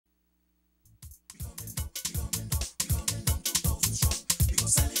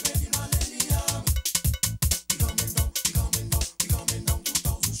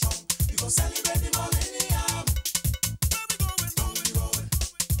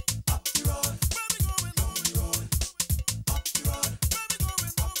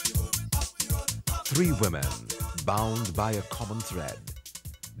Three women, bound by a common thread,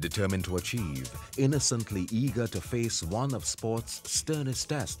 determined to achieve, innocently eager to face one of sport's sternest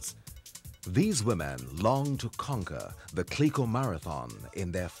tests. These women long to conquer the CLICO Marathon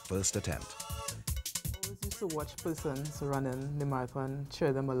in their first attempt. I always used to watch persons running the marathon,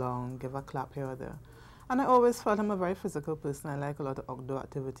 cheer them along, give a clap here or there. And I always felt I'm a very physical person. I like a lot of outdoor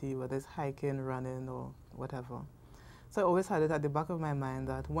activity, whether it's hiking, running, or whatever. So I always had it at the back of my mind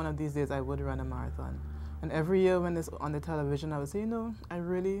that one of these days I would run a marathon. And every year when it's on the television, I would say, you know,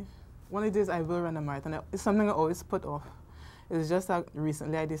 one of these days I will run a marathon. It's something I always put off. It's just that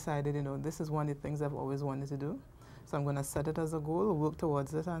recently I decided, you know, this is one of the things I've always wanted to do. So I'm going to set it as a goal, work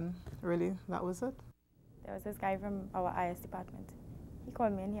towards it, and really, that was it. There was this guy from our IS department. He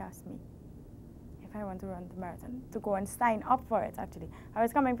called me and he asked me if I want to run the marathon, to go and sign up for it, actually. I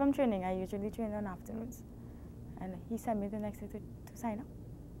was coming from training. I usually train on afternoons. And he sent me the next day to sign up.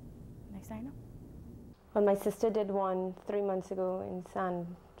 And I signed up. Well, my sister did one 3 months ago in San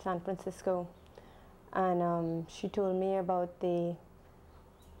Francisco. And she told me about the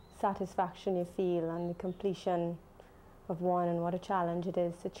satisfaction you feel and the completion of one and what a challenge it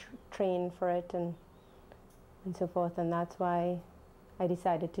is to train for it and so forth. And that's why I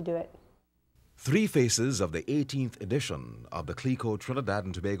decided to do it. Three faces of the 18th edition of the CLICO Trinidad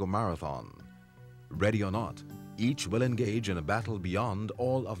and Tobago Marathon. Ready or not, each will engage in a battle beyond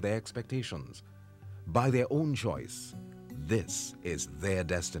all of their expectations. By their own choice, this is their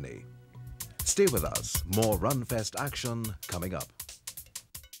destiny. Stay with us. More Runfest action coming up.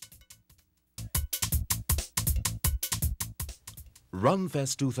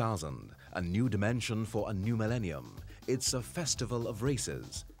 Runfest 2000, a new dimension for a new millennium. It's a festival of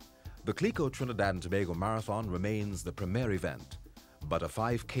races. The CLICO Trinidad and Tobago Marathon remains the premier event, but a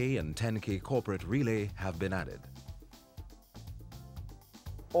 5K and 10K corporate relay have been added.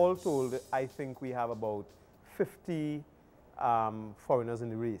 All told, I think we have about 50 foreigners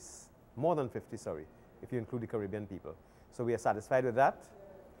in the race. More than 50, sorry, if you include the Caribbean people. So we are satisfied with that.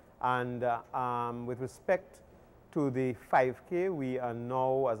 And with respect to the 5K, we are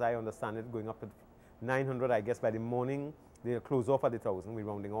now, as I understand it, going up to 900, I guess, by the morning. They'll close off at the 1,000. We're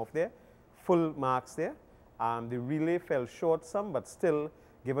rounding off there. Full marks there. The relay fell short some, but still,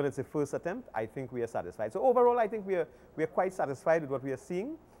 given it's a first attempt, I think we are satisfied. So overall, I think we are quite satisfied with what we are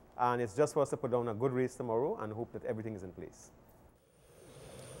seeing. And it's just for us to put down a good race tomorrow and hope that everything is in place.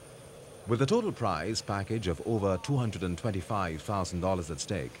 With a total prize package of over $225,000 at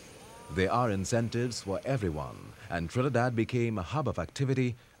stake, there are incentives for everyone, and Trinidad became a hub of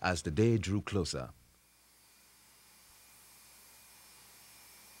activity as the day drew closer.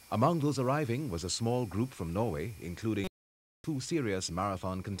 Among those arriving was a small group from Norway, including two serious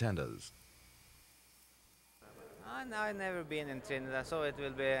marathon contenders. No, I've never been in Trinidad, so it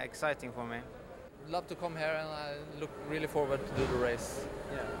will be exciting for me. Love to come here, and I look really forward to do the race.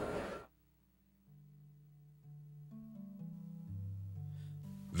 Yeah.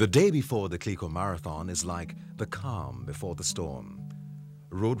 The day before the CLICO Marathon is like the calm before the storm.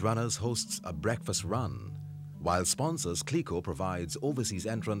 Roadrunners hosts a breakfast run, while sponsors CLICO provides overseas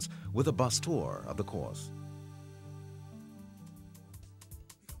entrants with a bus tour of the course.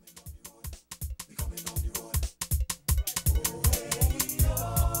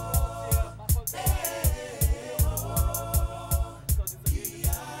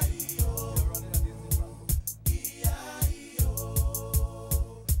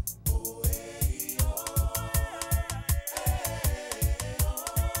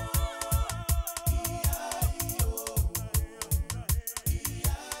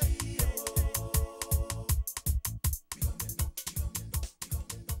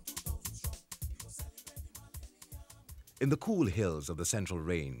 In the cool hills of the Central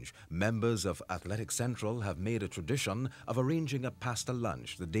Range, members of Athletic Central have made a tradition of arranging a pasta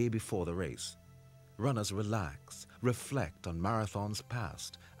lunch the day before the race. Runners relax, reflect on marathons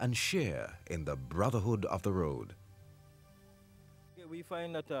past, and share in the brotherhood of the road. We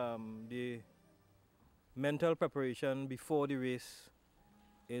find that the mental preparation before the race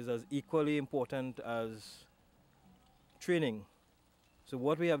is as equally important as training. So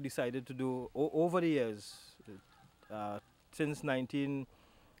what we have decided to do over the years, since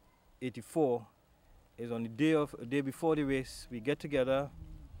 1984, is on the day before the race, we get together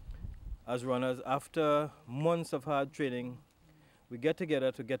as runners after months of hard training. We get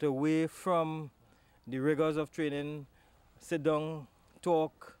together to get away from the rigors of training, sit down,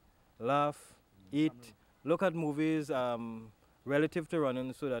 talk, laugh, eat, look at movies relative to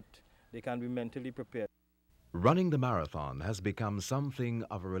running so that they can be mentally prepared. Running the marathon has become something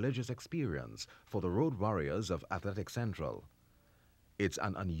of a religious experience for the road warriors of Athletic Central. It's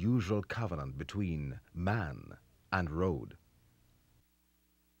an unusual covenant between man and road.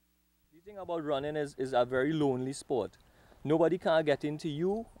 The thing about running is a very lonely sport. Nobody can get into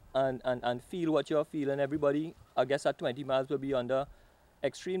you and feel what you're feeling. Everybody, I guess, at 20 miles will be under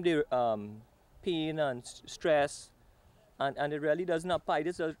extreme pain and stress, and it really doesn't apply.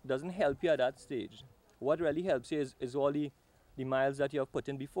 This doesn't help you at that stage. What really helps you is all the miles that you have put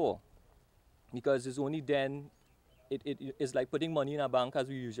in before, because it's only then it is like putting money in a bank, as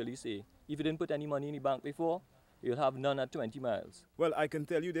we usually say. If you didn't put any money in the bank before, you'll have none at 20 miles. Well, I can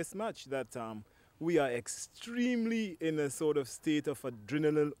tell you this much, that we are extremely in a sort of state of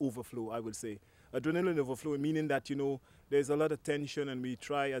adrenaline overflow, I would say. Adrenaline overflow, meaning that, you know, there's a lot of tension, and we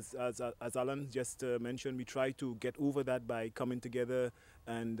try, as Alan just mentioned, we try to get over that by coming together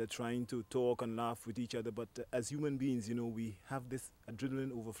and trying to talk and laugh with each other. But as human beings, you know, we have this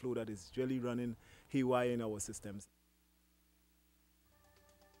adrenaline overflow that is really running haywire in our systems.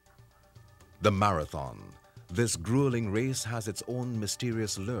 The marathon. This grueling race has its own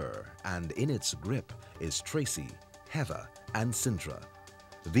mysterious lure, and in its grip is Tracy, Heather, and Sintra.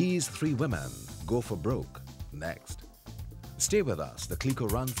 These three women go for broke next. Stay with us. The CLICO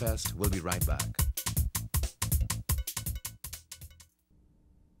Runfest will be right back.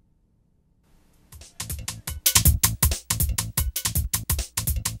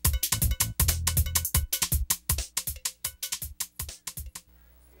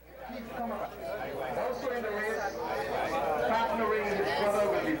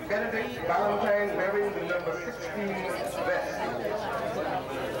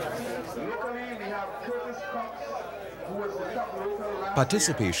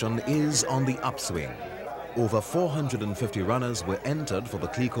 Participation is on the upswing. Over 450 runners were entered for the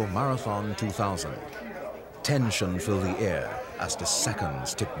CLICO Marathon 2000. Tension filled the air as the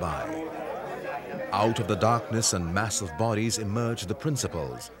seconds ticked by. Out of the darkness and massive bodies emerged the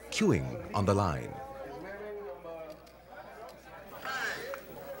principals, queuing on the line.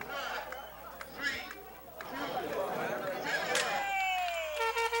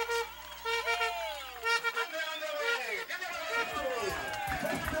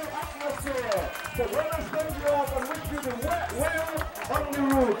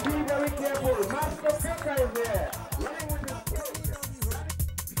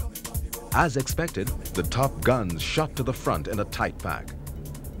 As expected, the top guns shot to the front in a tight pack.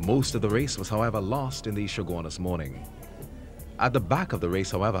 Most of the race was, however, lost in the Shogunist morning. At the back of the race,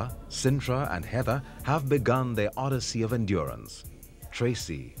 however, Sintra and Heather have begun their odyssey of endurance.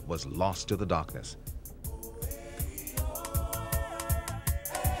 Tracy was lost to the darkness.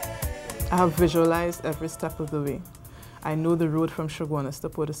 I have visualized every step of the way. I know the road from Shogunist to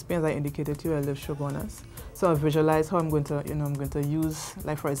Port-au-Spain, as I indicated to you, I live Shogunist. So I visualize how I'm going to use,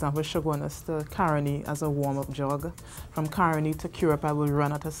 like for example, Shogunist to Caroni as a warm-up jog. From Caroni to Kirk, I will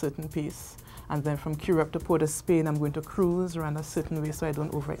run at a certain pace. And then from Kirk to Port-au-Spain, I'm going to cruise, run a certain way so I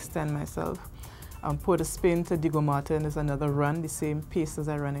don't overextend myself. Port-au-Spain to Diego Martin is another run, the same pace as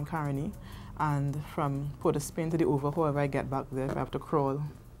I run in Caroni. And from Port-au-Spain to the Oval, however I get back there, if I have to crawl,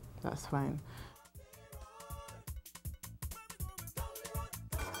 that's fine.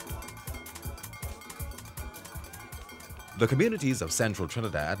 The communities of central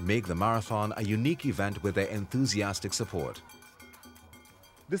Trinidad make the marathon a unique event with their enthusiastic support.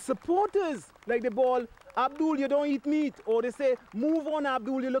 The supporters, like the ball, Abdul, you don't eat meat, or they say, move on,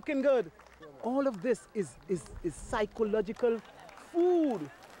 Abdul, you're looking good. All of this is psychological food,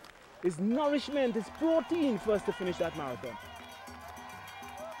 is nourishment, is protein for us to finish that marathon.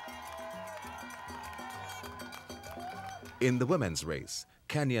 In the women's race,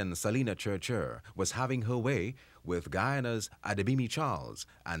 Kenyan Salina Churcher was having her way with Guyana's Adebimi Charles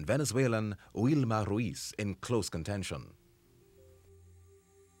and Venezuelan Wilma Ruiz in close contention.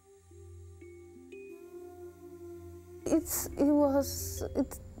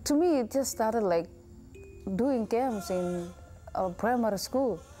 To me, it just started like doing games in primary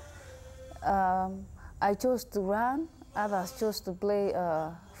school. I chose to run, others chose to play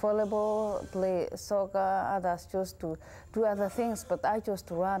volleyball, play soccer, others chose to do other things, but I chose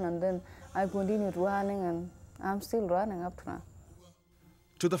to run, and then I continued running, and I'm still running up to now.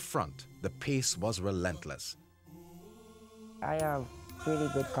 To the front, the pace was relentless. I have pretty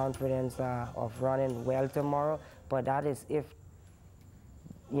good confidence of running well tomorrow, but that is if,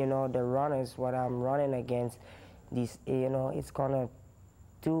 you know, the runners, what I'm running against, this, you know, it's gonna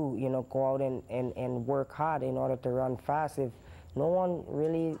do, you know, go out and work hard in order to run fast. If no one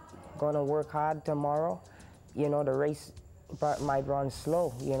really gonna work hard tomorrow, you know, the race might run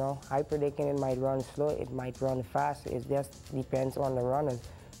slow, you know. I predict it might run slow, it might run fast. It just depends on the runners.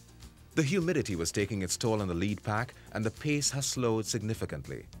 The humidity was taking its toll on the lead pack and the pace has slowed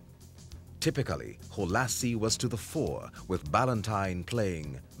significantly. Typically, Holassie was to the fore, with Ballantyne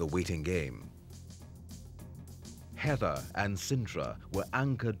playing the waiting game. Heather and Sintra were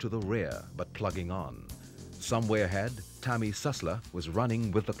anchored to the rear but plugging on. Some way ahead, Tammy Sussler was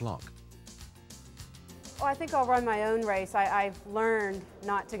running with the clock. Oh, I think I'll run my own race. I've learned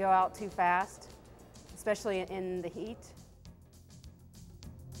not to go out too fast, especially in the heat.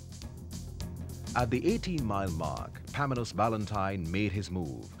 At the 18-mile mark, Paminus Ballantyne made his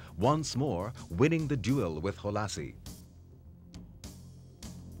move, once more winning the duel with Holassie.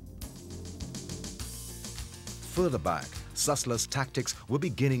 Further back, Sussler's tactics were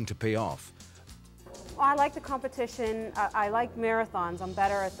beginning to pay off. I like the competition. I like marathons. I'm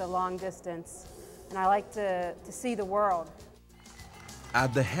better at the long distance, and I like to see the world.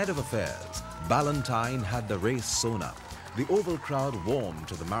 At the head of affairs, Ballantyne had the race sewn up. The oval crowd warmed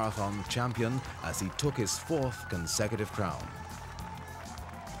to the marathon champion as he took his 4th consecutive crown.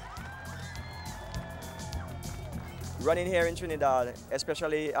 Running here in Trinidad,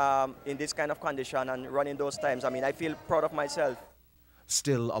 especially in this kind of condition and running those times, I mean, I feel proud of myself.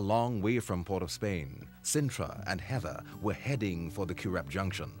 Still a long way from Port of Spain, Sintra and Heather were heading for the Currep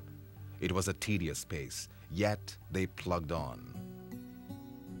Junction. It was a tedious pace, yet they plugged on.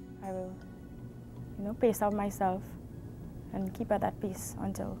 I will, pace out myself and keep at that pace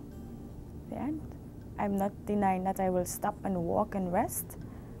until the end. I'm not denying that I will stop and walk and rest,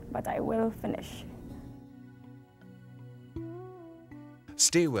 but I will finish.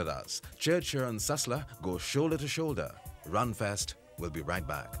 Stay with us. Churcher and Sussler go shoulder to shoulder. Runfest will be right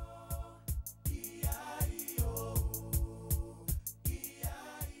back.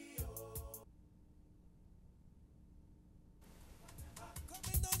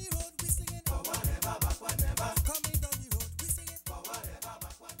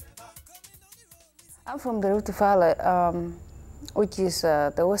 I'm from the Rift Valley, which is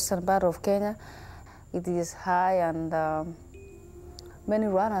the western part of Kenya. It is high and many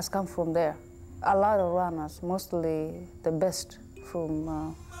runners come from there. A lot of runners, mostly the best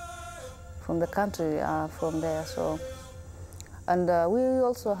from the country are from there. So, and we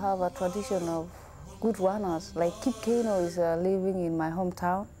also have a tradition of good runners. Like Kip Keino is living in my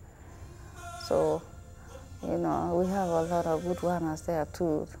hometown. So, we have a lot of good runners there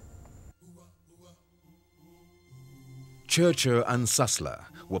too. Churcher and Sussler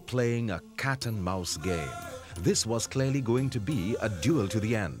were playing a cat-and-mouse game. This was clearly going to be a duel to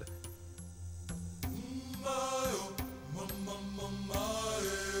the end.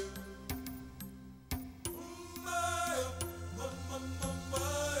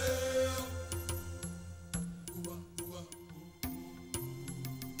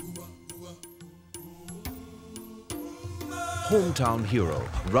 Hometown hero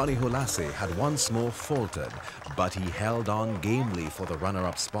Ronnie Holassie had once more faltered, but he held on gamely for the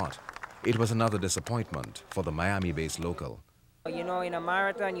runner-up spot. It was another disappointment for the Miami-based local. In a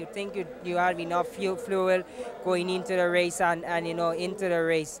marathon, you think you have enough fuel going into the race and into the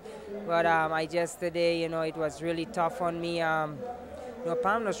race. But today, it was really tough on me.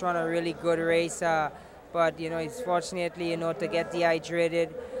 Pamela's run a really good race, but, it's fortunately, to get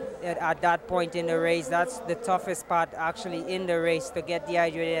dehydrated at that point in the race. That's the toughest part, actually, in the race, to get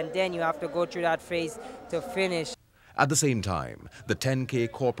dehydrated, and then you have to go through that phase to finish. At the same time, the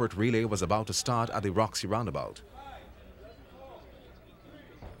 10K corporate relay was about to start at the Roxy roundabout.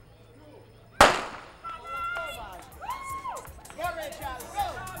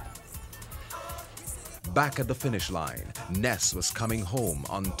 Back at the finish line, Ness was coming home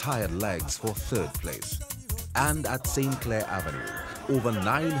on tired legs for 3rd place. And at St. Clair Avenue, over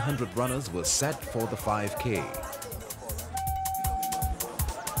 900 runners were set for the 5K.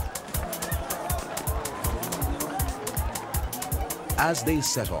 As they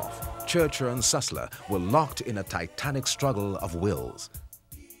set off, Churcher and Sussler were locked in a titanic struggle of wills.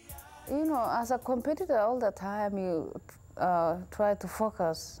 As a competitor, all the time you try to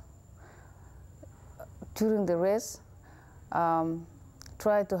focus during the race,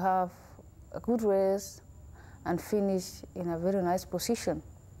 try to have a good race and finish in a very nice position.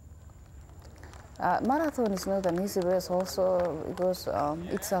 Marathon is not an easy race also because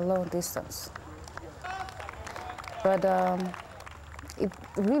it's a long distance. But it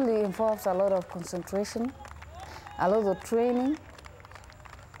really involves a lot of concentration, a lot of training,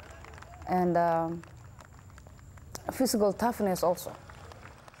 and physical toughness also.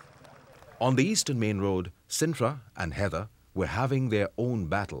 On the Eastern Main Road, Sintra and Heather were having their own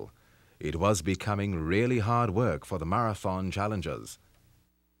battle. It was becoming really hard work for the marathon challengers.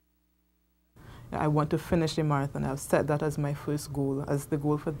 I want to finish the marathon. I've set that as my first goal, as the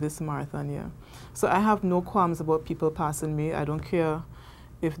goal for this marathon year. So I have no qualms about people passing me. I don't care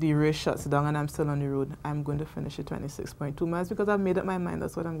if the race shuts down and I'm still on the road. I'm going to finish the 26.2 miles because I've made up my mind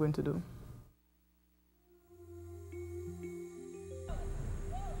that's what I'm going to do.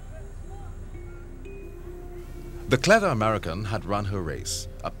 The clever American had run her race,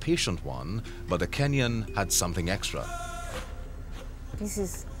 a patient one, but the Kenyan had something extra. This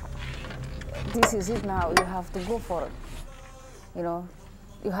is it now. You have to go for it. You know,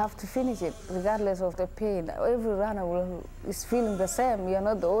 you have to finish it regardless of the pain. Every runner is feeling the same. You're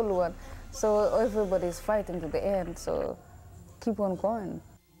not the only one. So everybody's fighting to the end. So keep on going.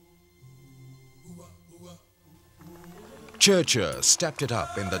 Churcher stepped it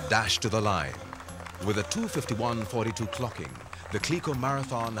up in the dash to the line. With a 2:51.42 clocking, the CLICO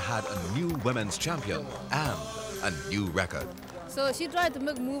Marathon had a new women's champion and a new record. So she tried to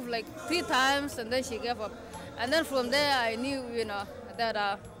make move like 3 times and then she gave up. And then from there I knew, you know, that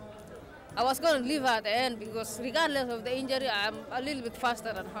I was going to leave her at the end because regardless of the injury, I'm a little bit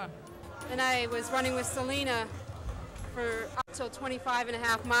faster than her. And I was running with Selena for up till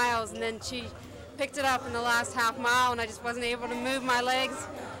 25.5 miles, and then she picked it up in the last half mile, and I just wasn't able to move my legs.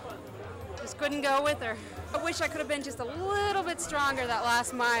 Just couldn't go with her. I wish I could have been just a little bit stronger that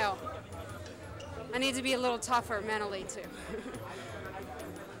last mile. I need to be a little tougher mentally too.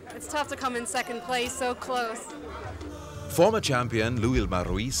 It's tough to come in second place so close. Former champion Luilma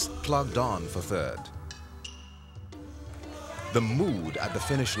Ruiz plugged on for third. The mood at the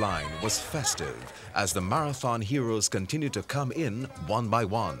finish line was festive as the marathon heroes continued to come in one by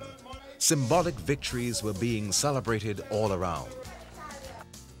one. Symbolic victories were being celebrated all around.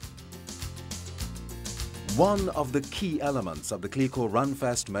 One of the key elements of the CLICO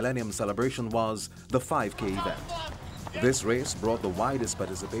Runfest Millennium Celebration was the 5K event. This race brought the widest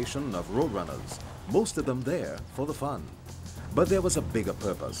participation of road runners, most of them there for the fun. But there was a bigger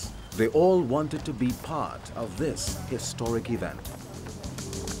purpose. They all wanted to be part of this historic event.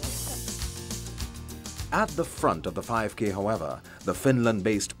 At the front of the 5K, however, the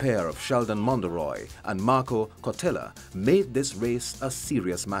Finland-based pair of Sheldon Monderoy and Marco Cortez made this race a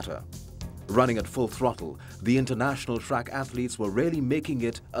serious matter. Running at full throttle, the international track athletes were really making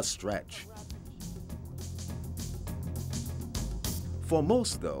it a stretch. For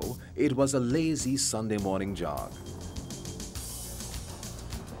most, though, it was a lazy Sunday morning jog.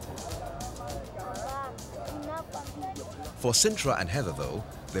 For Sintra and Heather, though,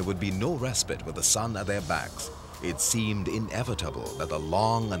 there would be no respite with the sun at their backs. It seemed inevitable that the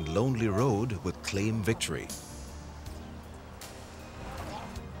long and lonely road would claim victory.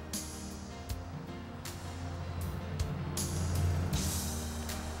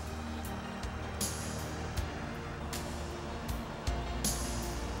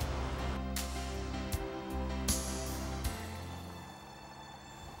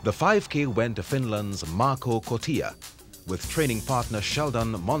 The 5K went to Finland's Marco Cortez, with training partner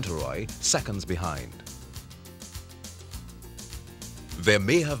Sheldon Monteroy seconds behind. There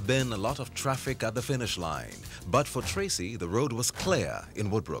may have been a lot of traffic at the finish line, but for Tracy, the road was clear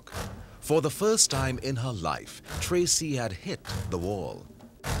in Woodbrook. For the first time in her life, Tracy had hit the wall.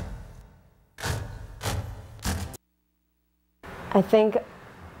 I think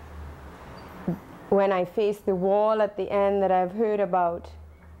when I face the wall at the end that I've heard about,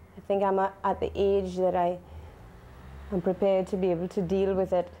 I think I'm at the age that I'm prepared to be able to deal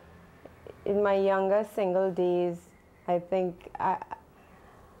with it. In my younger single days, I think I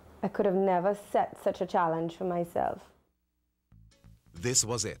could have never set such a challenge for myself. This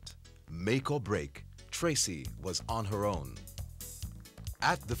was it. Make or break, Tracy was on her own.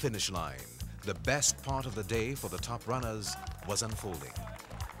 At the finish line, the best part of the day for the top runners was unfolding.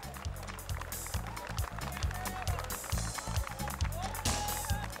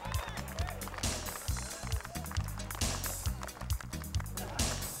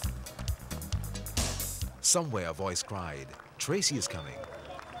 Somewhere a voice cried, "Tracy is coming."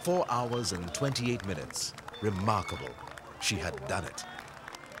 4 hours and 28 minutes. Remarkable. She had done it.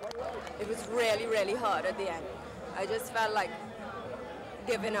 It was really, really hard at the end. I just felt like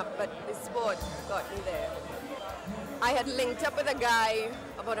giving up, but the sport got me there. I had linked up with a guy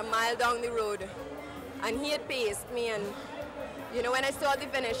about a mile down the road, and he had paced me, and you know, when I saw the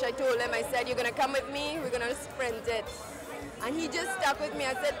finish, I told him, I said, "You're gonna come with me, we're gonna sprint it." And he just stuck with me.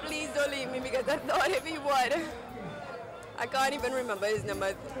 I said, "Please don't leave me," because I thought if he would. I can't even remember his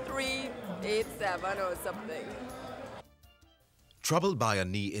number, 387 or something. Troubled by a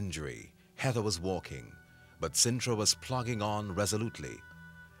knee injury, Heather was walking, but Sintra was plugging on resolutely.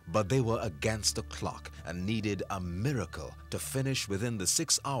 But they were against the clock and needed a miracle to finish within the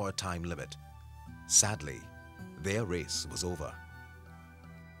 6-hour time limit. Sadly, their race was over.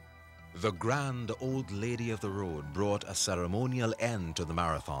 The grand old lady of the road brought a ceremonial end to the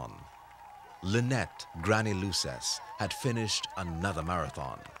marathon. Lynette Granny Luces had finished another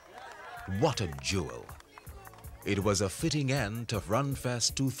marathon. What a jewel! It was a fitting end to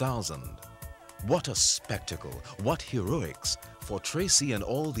Runfest 2000. What a spectacle, what heroics. For Tracy and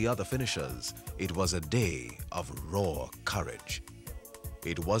all the other finishers, it was a day of raw courage.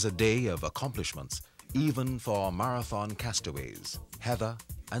 It was a day of accomplishments, even for our marathon castaways, Heather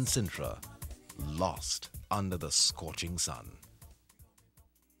and Sintra, lost under the scorching sun.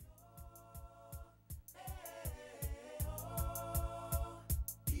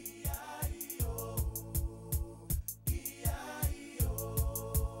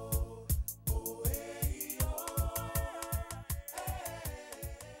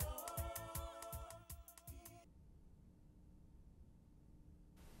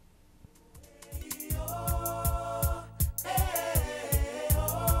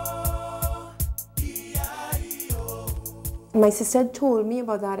 My sister told me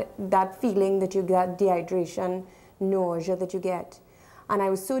about that feeling that you get, dehydration, nausea that you get. And I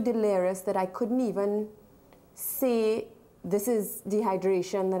was so delirious that I couldn't even say, this is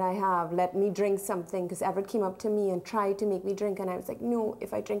dehydration that I have, let me drink something, because Everett came up to me and tried to make me drink, and I was like, no,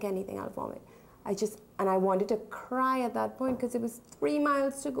 if I drink anything, I'll vomit. And I wanted to cry at that point, because it was 3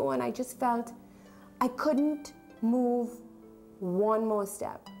 miles to go, and I just felt I couldn't move one more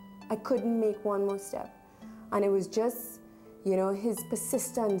step. I couldn't make one more step. And it was just, you know, his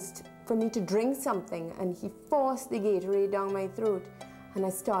persistence for me to drink something, and he forced the Gatorade down my throat, and I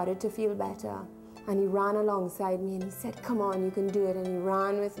started to feel better. And he ran alongside me and he said, come on, you can do it, and he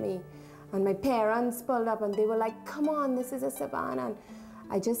ran with me. And my parents pulled up and they were like, come on, this is a savannah. And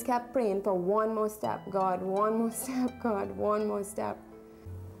I just kept praying for one more step, God, one more step, God, one more step.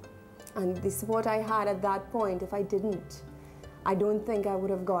 And the support I had at that point, if I didn't, I don't think I would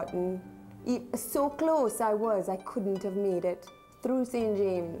have gotten so close I was, I couldn't have made it through St.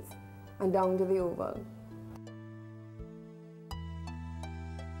 James and down to the Oval.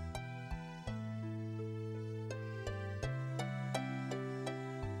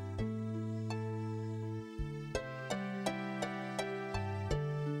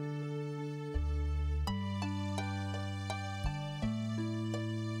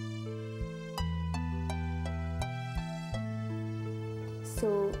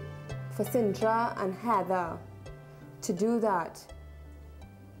 So for Sintra and Heather to do that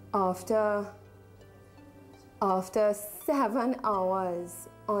after 7 hours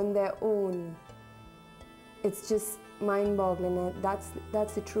on their own, it's just mind-boggling.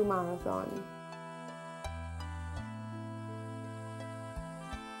 That's a true marathon.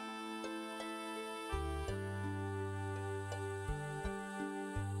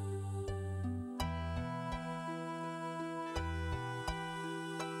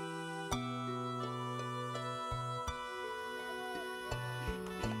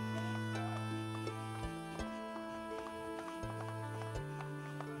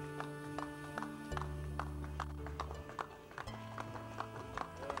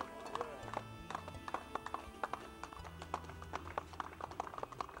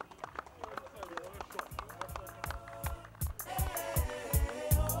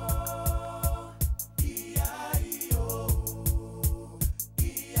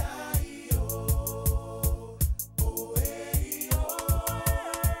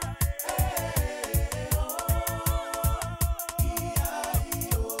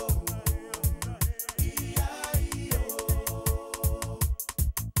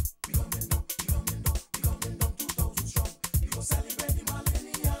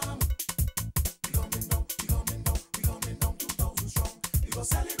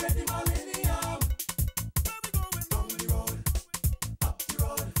 Celebrate the millennium.